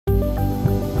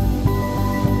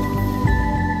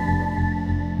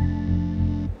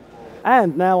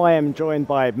And now I am joined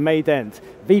by Mei Dent,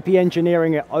 VP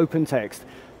Engineering at OpenText.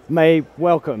 Mei,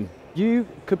 welcome. You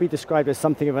could be described as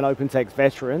something of an OpenText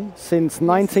veteran. Since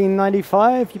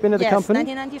 1995, you've been at the company?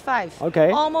 Yes, 1995.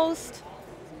 Okay. Almost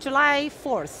July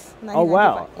 4th, 1995. Oh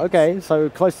wow, yes. okay, so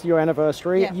close to your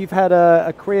anniversary. Yeah. You've had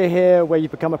a career here where you've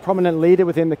become a prominent leader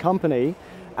within the company,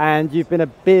 and you've been a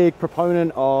big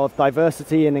proponent of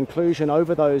diversity and inclusion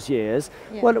over those years.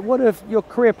 Yeah. What if your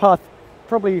career path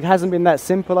probably hasn't been that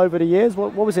simple over the years?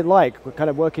 What was it like, kind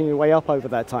of working your way up over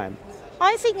that time?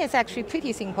 I think it's actually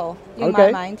pretty simple in Okay.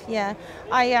 my mind. Yeah,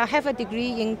 I have a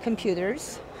degree in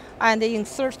computers and in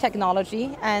search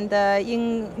technology, and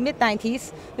in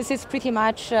mid-90s, this is pretty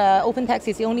much, OpenText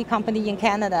is the only company in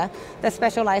Canada that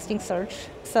specialized in search.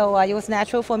 So it was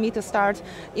natural for me to start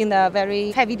in a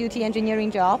very heavy-duty engineering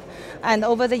job, and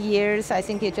over the years, I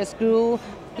think it just grew,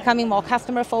 becoming more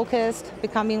customer-focused,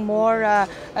 becoming more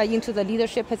into the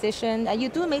leadership position. You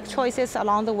do make choices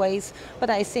along the ways, but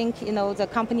I think the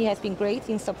company has been great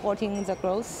in supporting the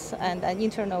growth and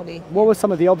internally. What were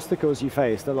some of the obstacles you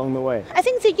faced along the way? I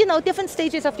think that, different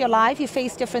stages of your life, you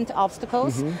face different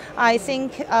obstacles. I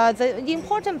think the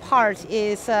important part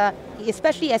is,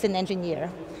 especially as an engineer,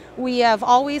 we have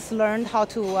always learned how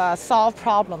to solve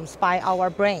problems by our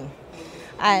brain.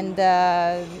 And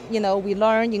we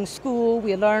learn in school,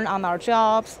 we learn on our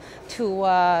jobs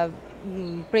to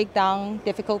break down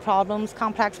difficult problems,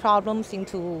 complex problems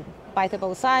into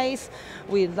biteable size.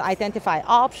 We identify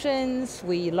options,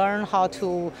 we learn how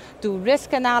to do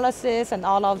risk analysis and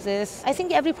all of this. I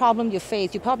think every problem you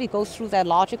face, you probably go through that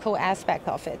logical aspect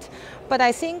of it. But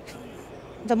I think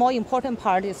the more important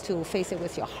part is to face it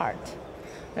with your heart.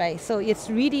 Right, so it's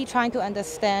really trying to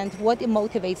understand what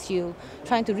motivates you,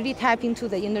 trying to really tap into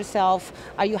the inner self.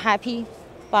 Are you happy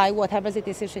by whatever the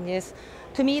decision is?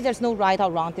 To me, there's no right or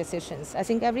wrong decisions. I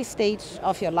think every stage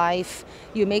of your life,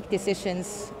 you make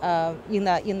decisions in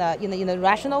a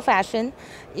rational fashion,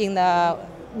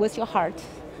 with your heart.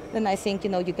 Then I think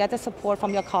you get the support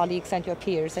from your colleagues and your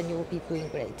peers, and you will be doing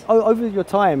great. Over your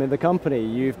time in the company,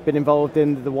 you've been involved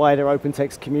in the wider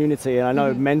OpenText community, and I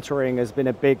know mentoring has been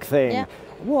a big thing. Yeah.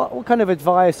 What kind of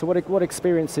advice or what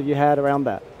experience have you had around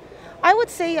that? I would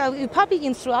say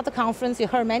probably throughout the conference, you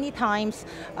heard many times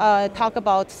talk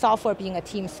about software being a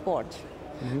team sport.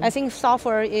 I think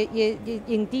software,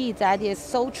 indeed, that is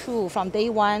so true from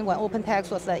day one when OpenText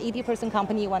was an 80-person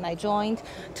company when I joined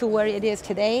to where it is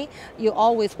today. You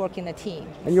always work in a team.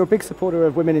 And you're a big supporter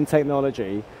of women in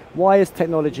technology. Why is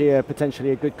technology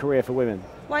potentially a good career for women?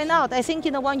 Why not? I think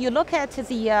when you look at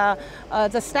the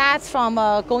stats from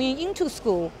going into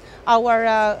school,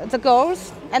 the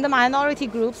girls and the minority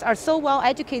groups are so well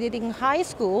educated in high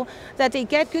school that they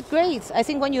get good grades. I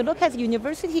think when you look at the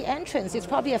university entrance, it's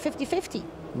probably a 50-50,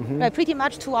 right? Pretty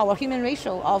much to our human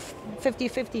ratio of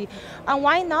 50-50. And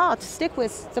why not stick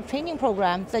with the training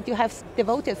program that you have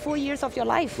devoted 4 years of your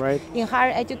life in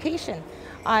higher education?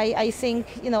 I think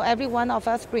every one of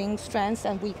us brings strengths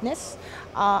and weakness.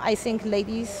 I think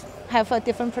ladies have a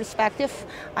different perspective,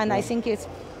 and I think it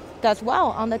does well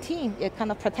on the team. It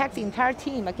kind of protects the entire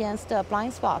team against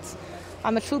blind spots.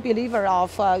 I'm a true believer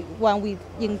of when we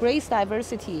embrace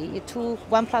diversity,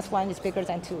 1 + 1 is bigger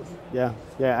than 2. Yeah,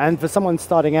 yeah. And for someone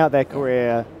starting out their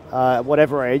career,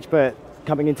 whatever age, but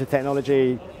coming into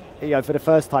technology, for the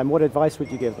first time, what advice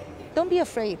would you give them? Don't be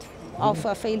afraid of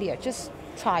failure. Just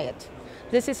try it.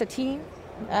 This is a team,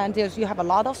 and you have a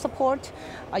lot of support.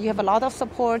 You have a lot of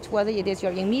support, whether it is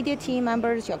your immediate team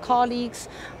members, your colleagues,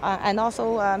 and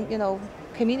also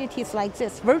communities like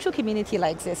this, virtual community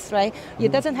like this, right?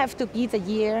 It doesn't have to be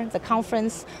the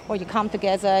conference where you come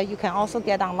together. You can also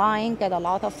get online, get a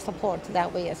lot of support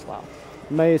that way as well.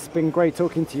 Mei, it's been great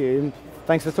talking to you.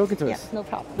 Thanks for talking to us. Yeah, no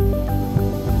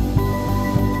problem.